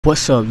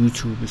What's up,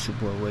 YouTube? It's your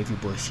boy Wavy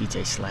Boy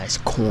CJ slash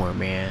Corn,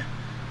 man.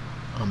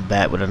 I'm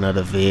back with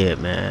another vid,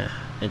 man.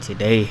 And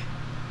today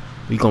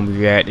we gonna be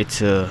reacting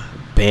to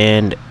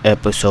banned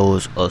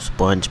episodes of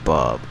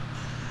Spongebob.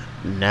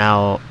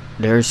 Now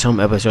there's some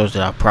episodes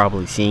that I've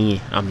probably seen.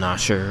 I'm not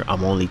sure.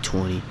 I'm only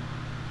 20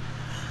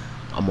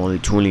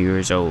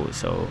 years old,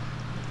 so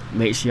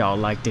make sure y'all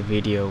like the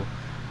video,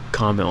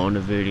 comment on the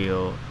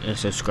video, and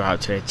subscribe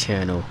to the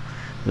channel.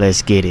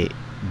 Let's get it.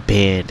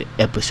 Banned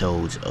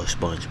episodes of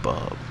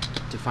Spongebob.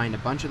 To find a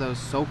bunch of those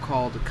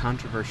so-called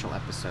controversial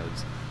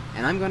episodes,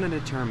 and I'm going to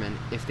determine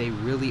if they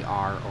really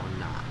are or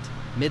not.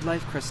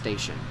 Midlife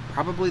Crustacean,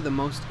 probably the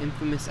most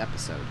infamous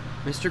episode.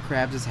 Mr.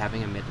 Krabs is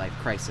having a midlife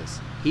crisis.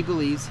 He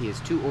believes he is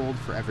too old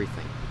for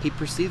everything. He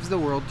perceives the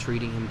world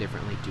treating him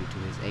differently due to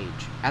his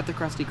age. At the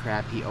Krusty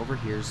Krab, he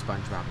overhears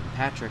SpongeBob and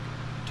Patrick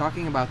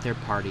talking about their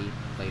party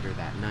later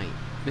that night.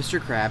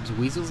 Mr. Krabs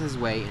weasels his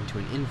way into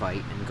an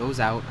invite and goes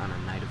out on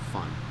a night of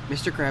fun.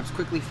 Mr. Krabs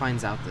quickly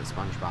finds out that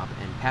SpongeBob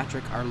and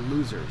Patrick are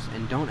losers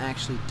and don't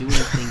actually do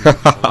anything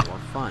useful or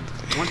fun.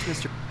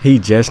 Once He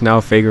just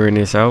now figuring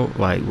this out?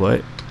 Like,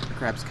 what? Mr.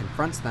 Krabs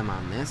confronts them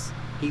on this,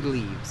 he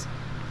leaves.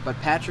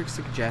 But Patrick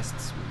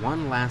suggests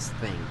one last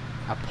thing,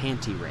 a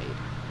panty raid.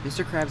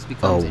 Mr. Krabs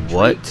becomes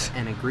intrigued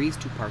and agrees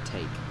to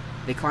partake.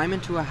 They climb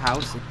into a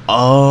house.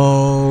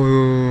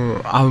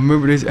 Oh, I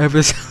remember this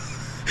episode.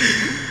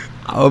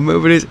 I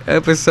remember this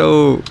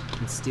episode.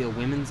 And steal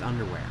women's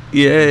underwear.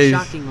 Yes.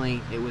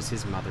 Shockingly, it was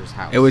his mother's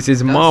house. It was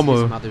his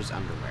mama. His mother's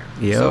underwear.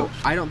 Yeah. So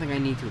I don't think I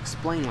need to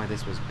explain why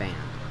this was banned.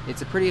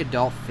 It's a pretty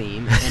adult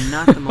theme and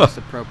not the most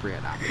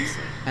appropriate,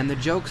 obviously. And the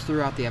jokes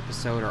throughout the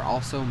episode are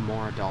also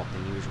more adult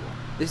than usual.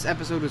 This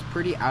episode was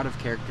pretty out of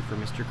character for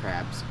Mr.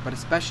 Krabs, but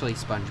especially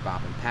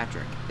SpongeBob and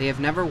Patrick. They have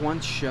never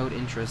once showed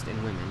interest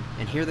in women,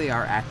 and here they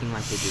are acting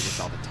like they do this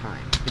all the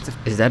time.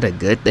 Is that a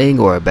good thing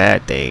or a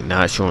bad thing,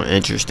 not showing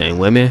interest in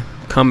women?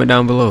 Comment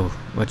down below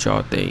what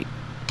y'all think.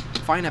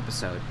 Fine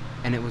episode,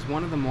 and it was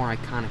one of the more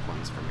iconic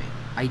ones for me.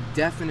 I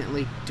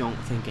definitely don't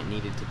think it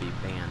needed to be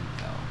banned,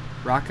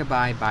 though.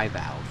 Rockabye by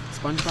Valve.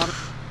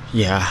 SpongeBob?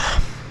 Yeah.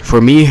 For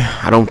me,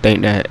 I don't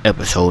think that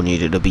episode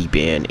needed to be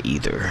banned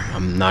either.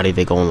 I'm not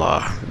even gonna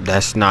lie.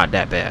 That's not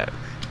that bad.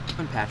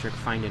 And Patrick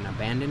find an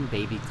abandoned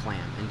baby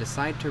clam and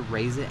decide to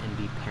raise it and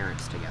be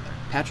parents together.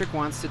 Patrick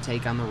wants to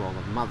take on the role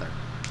of mother,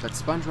 but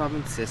SpongeBob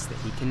insists that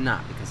he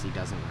cannot because he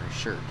doesn't wear a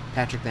shirt.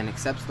 Patrick then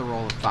accepts the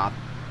role of father.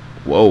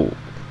 Whoa.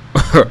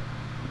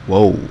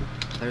 Whoa.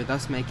 They're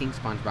thus making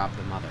SpongeBob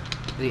the mother.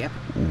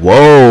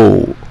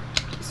 Whoa.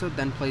 The episode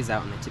then plays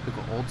out in the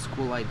typical old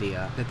school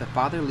idea that the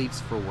father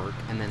leaves for work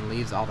and then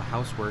leaves all the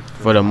housework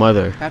for the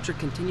mother. Patrick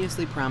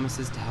continuously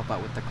promises to help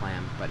out with the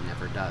clam, but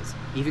never does,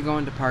 even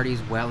going to parties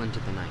well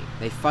into the night.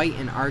 They fight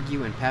and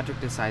argue, and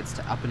Patrick decides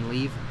to up and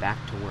leave back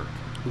to work.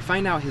 We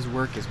find out his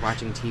work is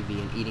watching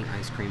TV and eating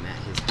ice cream at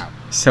his house.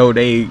 So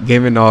they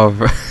giving off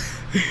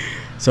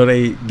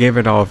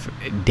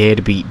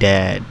deadbeat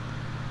dad.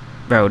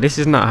 Bro, this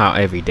is not how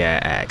every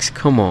dad acts.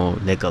 Come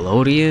on,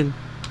 Nickelodeon.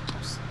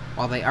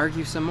 While they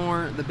argue some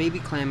more, the baby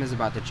clam is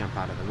about to jump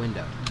out of the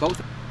window.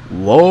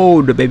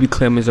 Whoa, the baby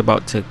clam is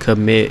about to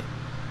commit.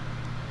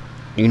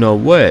 You know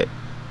what?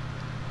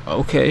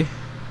 Okay.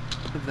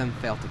 Both of them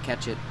fail to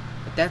catch it,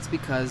 but that's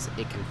because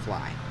it can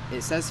fly.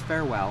 It says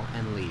farewell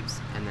and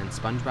leaves, and then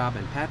SpongeBob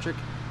and Patrick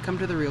come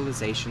to the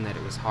realization that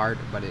it was hard,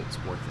 but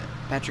it's worth it.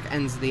 Patrick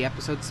ends the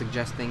episode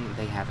suggesting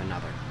they have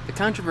another. The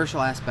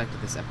controversial aspect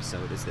of this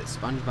episode is that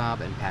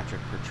SpongeBob and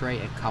Patrick portray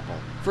a couple.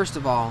 First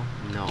of all,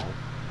 no.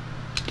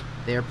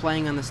 They are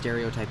playing on the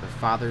stereotype of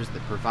fathers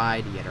that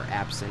provide yet are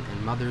absent,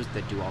 and mothers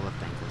that do all the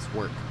thankless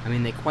work. I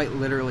mean, they quite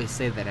literally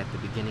say that at the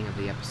beginning of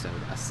the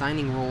episode,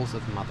 assigning roles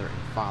of mother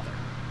and father.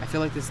 I feel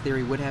like this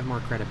theory would have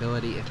more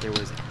credibility if there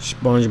was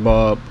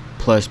SpongeBob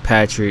plus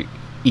Patrick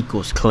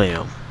equals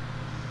clam.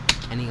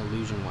 Any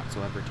allusion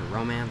whatsoever to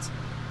romance,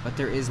 but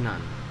there is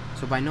none.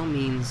 So by no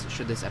means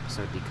should this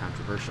episode be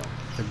controversial.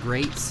 The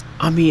greats.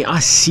 I mean, I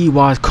see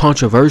why it's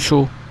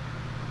controversial,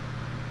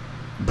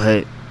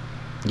 but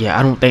yeah,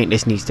 I don't think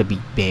this needs to be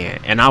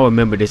banned. And I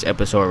remember this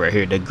episode right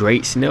here, the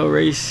Great Snail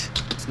Race.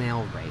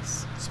 Snail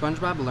Race.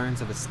 SpongeBob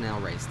learns of a snail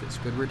race that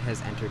Squidward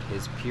has entered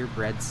his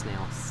purebred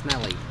snail,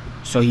 Snelly.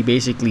 So he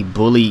basically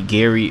bullied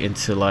Gary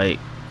into, like,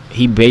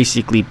 he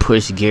basically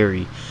pushed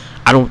Gary.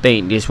 I don't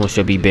think this one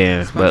should be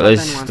banned, but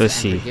let's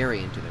see. Gary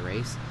into the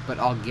race, but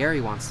all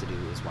Gary wants to do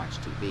is watch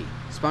TV.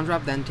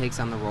 SpongeBob then takes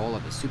on the role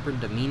of a super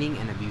demeaning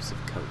and abusive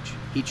coach.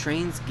 He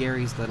trains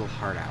Gary's little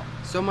heart out,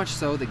 so much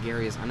so that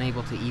Gary is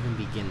unable to even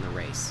begin the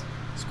race.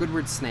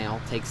 Squidward's snail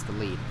takes the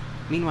lead.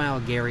 Meanwhile,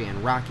 Gary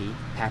and Rocky,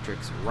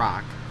 Patrick's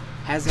Rock,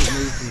 hasn't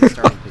moved from the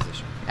starting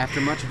position. After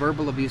much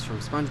verbal abuse from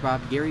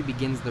SpongeBob, Gary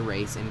begins the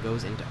race and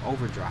goes into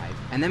overdrive,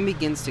 and then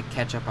begins to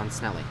catch up on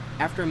Snelly.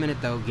 After a minute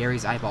though,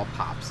 Gary's eyeball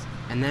pops,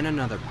 and then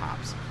another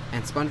pops.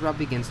 and SpongeBob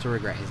begins to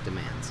regret his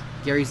demands.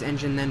 Gary's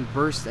engine then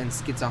bursts and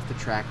skids off the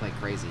track like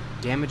crazy,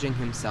 damaging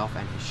himself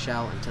and his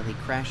shell until he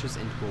crashes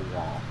into a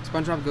wall.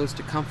 SpongeBob goes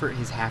to comfort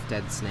his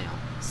half-dead snail.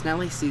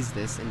 Snelly sees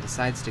this and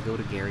decides to go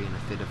to Gary in a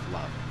fit of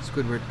love.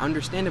 Squidward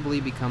understandably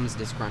becomes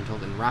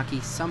disgruntled and Rocky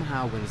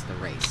somehow wins the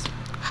race.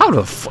 How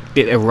the fuck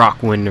did a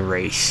rock win the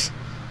race?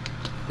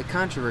 The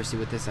controversy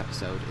with this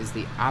episode is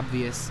the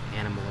obvious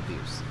animal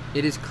abuse.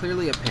 It is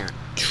clearly apparent.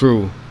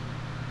 True.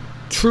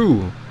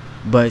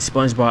 But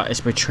SpongeBob is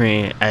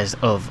portraying as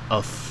of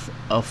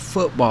a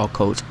football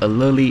coach, a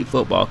little league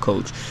football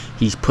coach.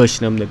 He's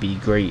pushing them to be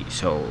great.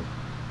 So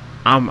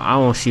I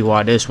don't see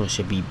why this one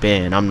should be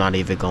banned. I'm not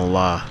even gonna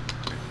lie.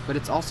 But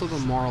it's also the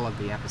moral of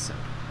the episode.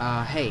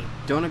 Hey,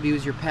 don't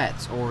abuse your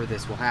pets or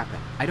this will happen.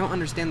 I don't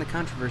understand the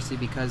controversy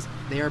because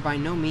they are by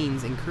no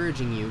means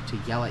encouraging you to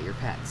yell at your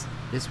pets.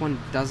 This one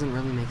doesn't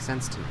really make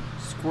sense to me.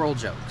 Squirrel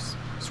jokes.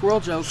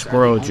 Squirrel jokes are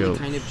the only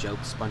kind of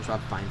jokes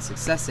SpongeBob finds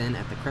success in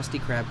at the Krusty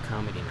Krab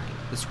comedy night.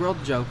 The squirrel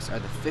jokes are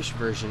the fish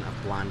version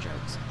of blonde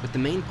jokes, with the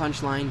main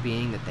punchline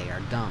being that they are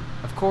dumb.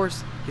 Of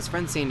course, his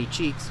friend Sandy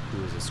Cheeks,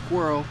 who is a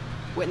squirrel,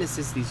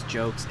 witnesses these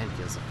jokes and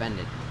feels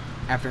offended.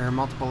 After her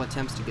multiple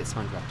attempts to get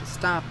SpongeBob to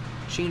stop,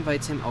 she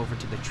invites him over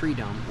to the tree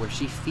dome where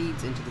she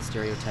feeds into the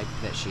stereotype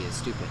that she is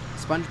stupid.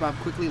 SpongeBob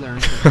quickly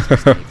learns from his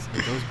mistakes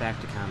and goes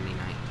back to comedy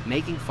night,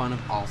 making fun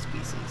of all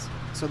species.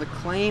 So the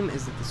claim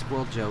is that the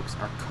squirrel jokes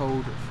are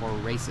code for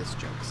racist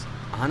jokes.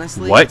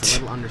 Honestly, it's a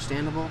little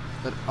understandable,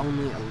 but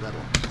only a little.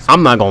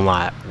 I'm not gonna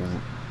lie.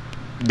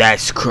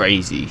 That's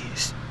crazy.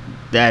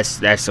 That's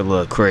a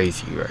little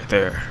crazy right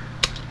there.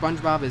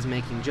 SpongeBob is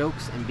making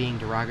jokes and being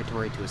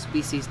derogatory to a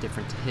species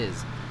different to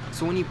his.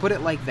 So when you put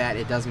it like that,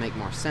 it does make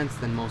more sense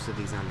than most of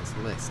these on this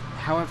list.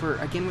 However,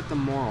 again with the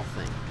moral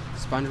thing,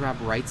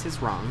 SpongeBob rights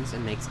his wrongs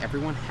and makes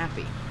everyone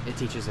happy. It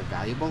teaches a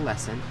valuable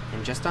lesson,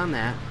 and just on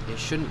that, it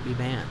shouldn't be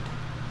banned.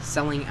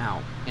 Selling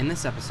out. In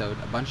this episode,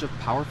 a bunch of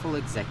powerful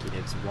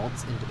executives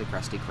waltz into the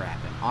Krusty Krab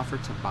and offer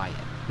to buy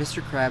it.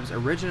 Mr. Krabs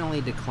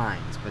originally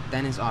declines, but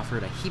then is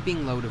offered a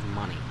heaping load of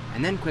money,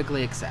 and then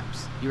quickly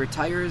accepts. He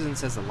retires and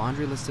says a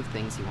laundry list of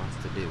things he wants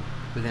to do.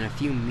 Within a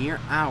few mere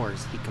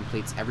hours, he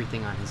completes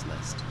everything on his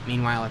list.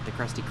 Meanwhile, at the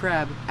Krusty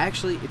Krab,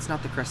 actually, it's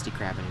not the Krusty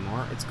Krab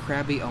anymore, it's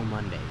Krabby O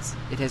Mondays.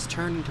 It has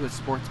turned into a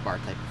sports bar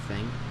type of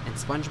thing, and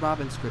SpongeBob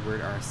and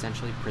Squidward are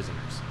essentially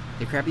prisoners.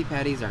 The Krabby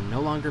Patties are no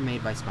longer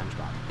made by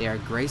SpongeBob. They are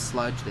gray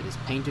sludge that is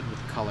painted with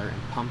color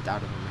and pumped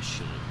out of a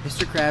machine.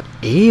 Mr. Krabs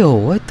Ew,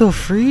 what the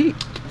freak?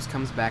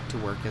 comes back to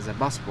work as a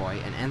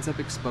busboy and ends up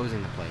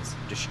exposing the place,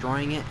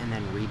 destroying it, and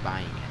then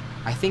rebuying it.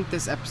 I think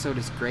this episode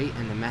is great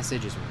and the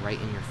message is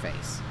right in your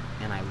face,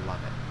 and I love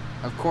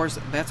it. Of course,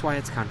 that's why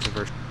it's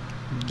controversial.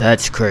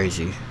 That's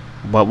crazy.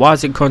 But why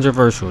is it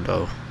controversial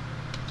though?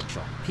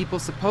 People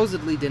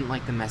supposedly didn't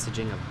like the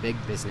messaging of big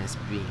business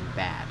being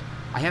bad.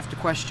 I have to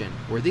question,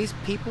 were these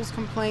people's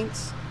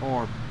complaints,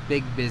 or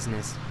big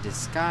business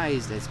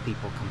disguised as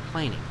people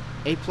complaining?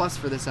 A+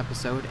 for this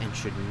episode and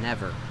should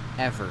never,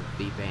 ever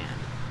be banned.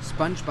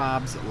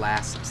 SpongeBob's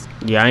last...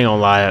 Yeah, I ain't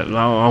gonna lie, I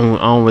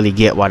don't really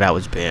get why that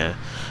was banned.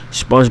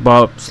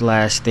 SpongeBob's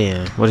last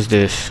stand. What is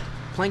this?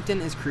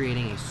 Plankton is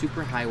creating a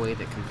superhighway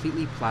that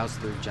completely plows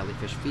through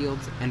jellyfish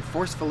fields and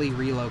forcefully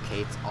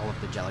relocates all of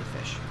the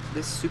jellyfish.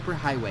 This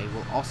superhighway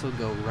will also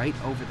go right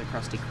over the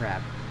Krusty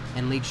Krab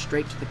and lead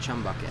straight to the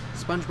chum bucket.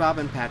 SpongeBob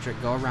and Patrick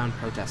go around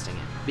protesting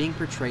it, being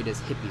portrayed as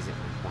hippies at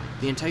one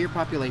point. The entire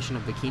population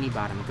of Bikini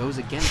Bottom goes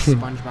against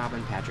SpongeBob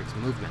and Patrick's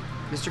movement.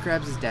 Mr.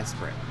 Krabs is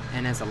desperate,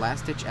 and as a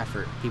last-ditch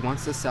effort, he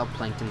wants to sell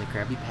Plankton the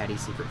Krabby Patty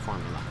secret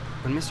formula.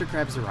 When Mr.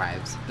 Krabs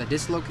arrives, the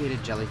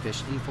dislocated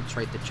jellyfish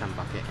infiltrate the chum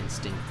bucket and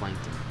sting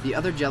Plankton. The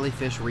other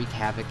jellyfish wreak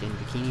havoc in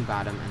Bikini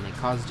Bottom and they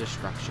cause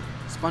destruction.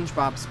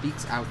 SpongeBob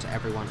speaks out to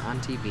everyone on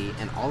TV,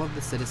 and all of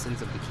the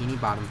citizens of Bikini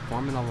Bottom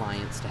form an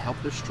alliance to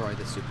help destroy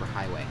the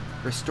superhighway,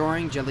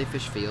 restoring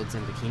jellyfish fields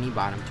in Bikini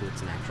Bottom to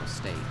its natural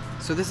state.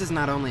 So this is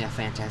not only a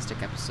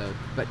fantastic episode,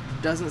 but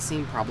doesn't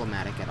seem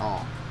problematic at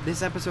all.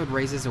 This episode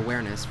raises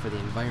awareness for the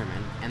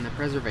environment and the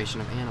preservation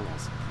of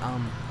animals.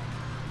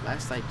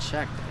 Last I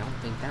checked, I don't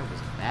think that was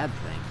a bad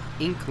thing.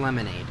 Ink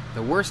Lemonade,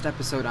 the worst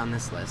episode on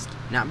this list,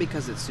 not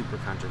because it's super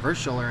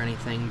controversial or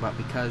anything, but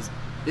because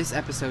this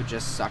episode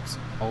just sucks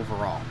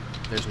overall.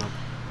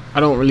 I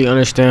don't really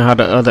understand how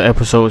the other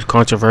episode was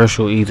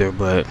controversial either,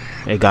 but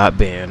it got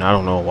banned. I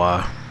don't know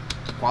why.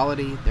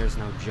 Quality, there's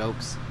no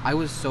jokes. I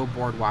was so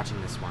bored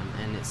watching this one,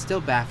 and it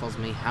still baffles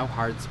me how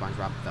hard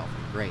SpongeBob fell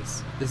from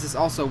grace. This is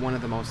also one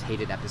of the most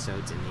hated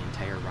episodes in the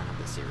entire run of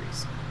the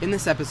series. In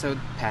this episode,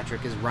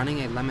 Patrick is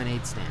running a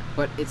lemonade stand,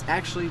 but it's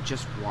actually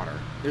just water.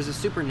 There's a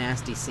super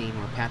nasty scene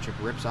where Patrick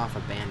rips off a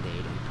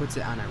Band-Aid and puts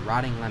it on a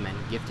rotting lemon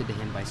gifted to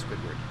him by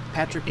Squidward.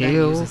 Patrick then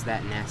uses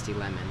that nasty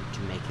lemon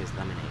to make his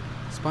lemonade.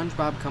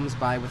 SpongeBob comes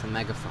by with a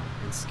megaphone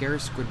and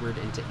scares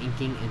Squidward into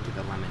inking into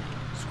the lemonade.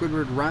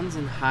 Squidward runs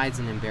and hides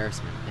in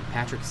embarrassment, and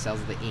Patrick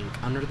sells the ink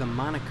under the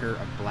moniker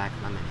of Black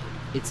Lemonade.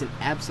 It's an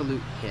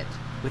absolute hit.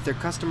 With their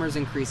customers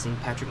increasing,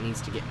 Patrick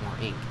needs to get more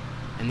ink.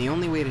 and the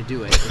only way to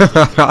do it is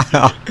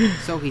to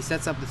So he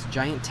sets up this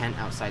giant tent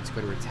outside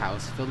Squidward's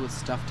house filled with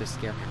stuff to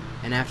scare him,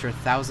 and after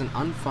 1,000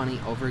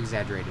 unfunny,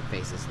 over-exaggerated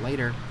faces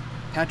later,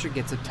 Patrick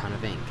gets a ton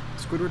of ink.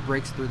 Squidward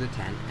breaks through the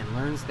tent and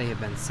learns they have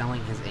been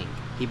selling his ink.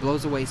 He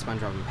blows away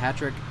SpongeBob and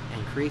Patrick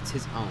and creates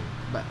his own,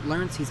 but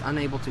learns he's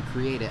unable to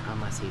create it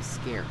unless he's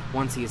scared.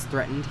 Once he is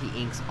threatened, he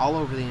inks all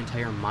over the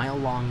entire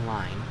mile-long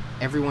line.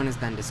 Everyone is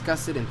then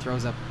disgusted and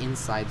throws up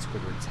inside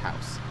Squidward's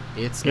house.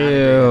 It's not a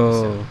good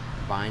episode,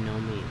 by no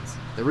means.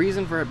 The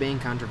reason for it being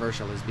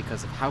controversial is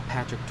because of how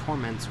Patrick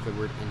torments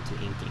Squidward into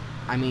inking.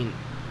 I mean,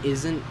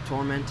 isn't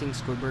tormenting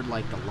Squidward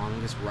like the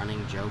longest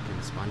running joke in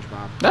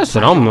SpongeBob? That's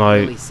what I'm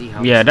like.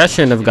 Really yeah, that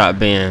shouldn't have got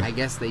banned. I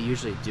guess they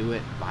usually do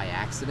it by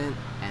accident,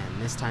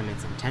 and this time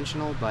it's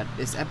intentional, but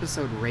this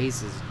episode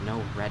raises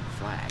no red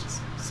flags.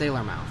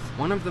 Sailor Mouth,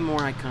 one of the more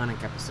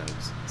iconic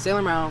episodes.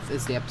 Sailor Mouth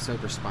is the episode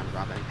where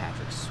SpongeBob and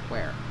Patrick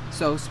swear.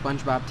 So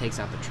SpongeBob takes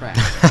out the trash,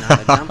 and out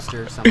of the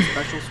dumpster, some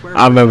special swear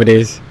words. I remember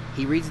this.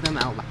 He reads them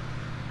out loud.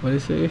 What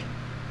is it?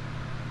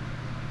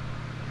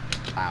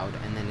 Loud,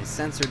 and then is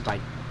censored by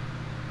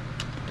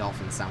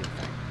dolphin sound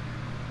effect.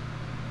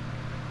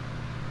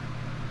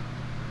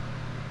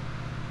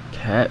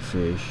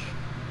 Catfish.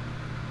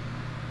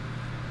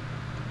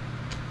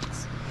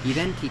 He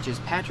then teaches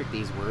Patrick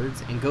these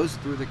words and goes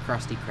through the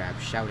Krusty Krab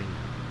shouting them.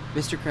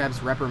 Mr.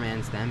 Krabs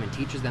reprimands them and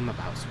teaches them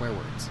about swear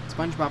words.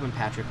 SpongeBob and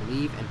Patrick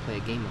leave and play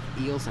a game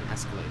of eels and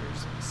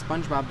escalators.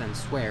 SpongeBob then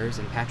swears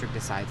and Patrick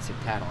decides to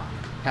tattle on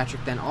him.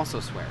 Patrick then also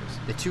swears.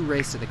 The two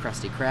race to the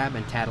Krusty Krab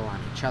and tattle on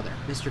each other.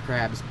 Mr.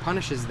 Krabs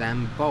punishes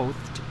them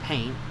both to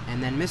paint,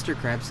 and then Mr.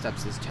 Krabs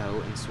stubs his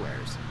toe and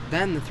swears.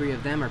 Then the three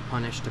of them are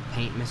punished to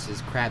paint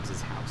Mrs.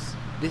 Krabs' house.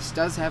 This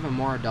does have a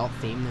more adult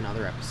theme than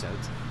other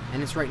episodes,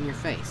 and it's right in your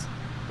face.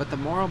 But the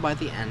moral by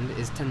the end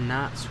is to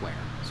not swear,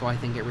 so I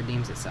think it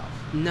redeems itself.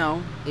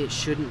 No, it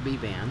shouldn't be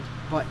banned,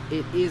 but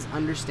it is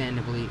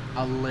understandably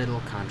a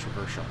little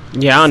controversial.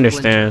 Yeah, I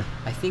understand.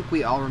 I think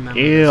we all remember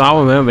Yeah, I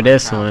remember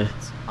this one.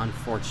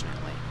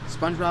 Unfortunately,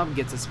 SpongeBob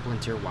gets a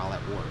splinter while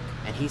at work,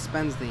 and he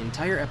spends the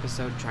entire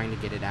episode trying to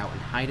get it out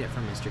and hide it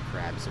from Mr.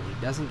 Krabs so he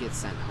doesn't get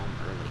sent home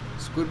early.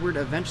 Squidward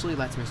eventually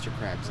lets Mr.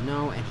 Krabs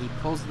know, and he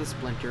pulls the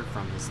splinter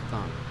from his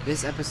thumb.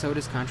 This episode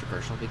is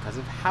controversial because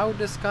of how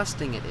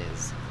disgusting it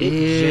is. It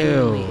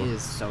genuinely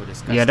is so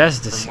disgusting. Yeah, that's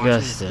From watching the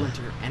disgusting.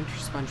 splinter enter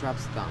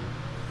SpongeBob's thumb,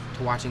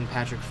 to watching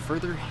Patrick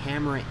further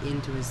hammer it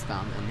into his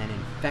thumb and then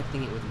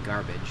infecting it with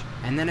garbage.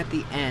 And then at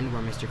the end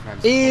where Mr.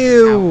 Krabs pulls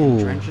it out and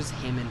drenches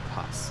him in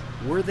pus.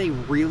 Were they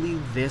really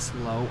this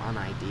low on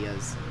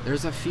ideas?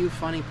 There's a few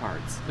funny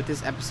parts, but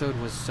this episode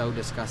was so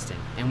disgusting,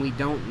 and we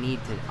don't need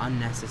to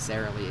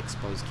unnecessarily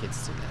expose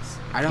kids to this.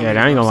 I don't Yeah,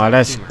 think I ain't gonna lie,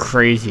 that's humor,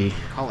 crazy. if you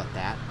can call it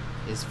that,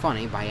 is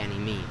funny by any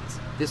means.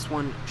 This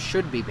one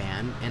should be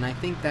banned, and I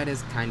think that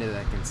is kind of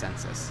the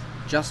consensus.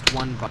 Just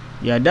one but.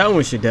 Yeah, that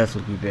one should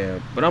definitely be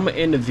banned. But I'm gonna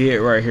end the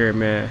vid right here,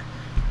 man.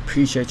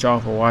 Appreciate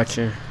y'all for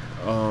watching.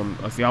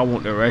 If y'all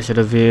want the rest of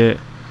the vid,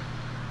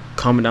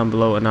 comment down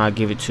below and I'll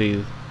give it to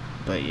you.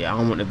 But yeah, I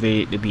don't want the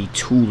video to be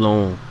too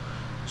long.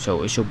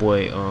 So it's your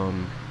boy,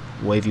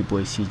 Wavy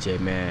Boy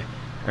CJ, man.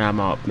 And I'm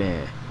out,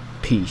 man.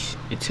 Peace.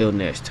 Until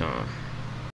next time.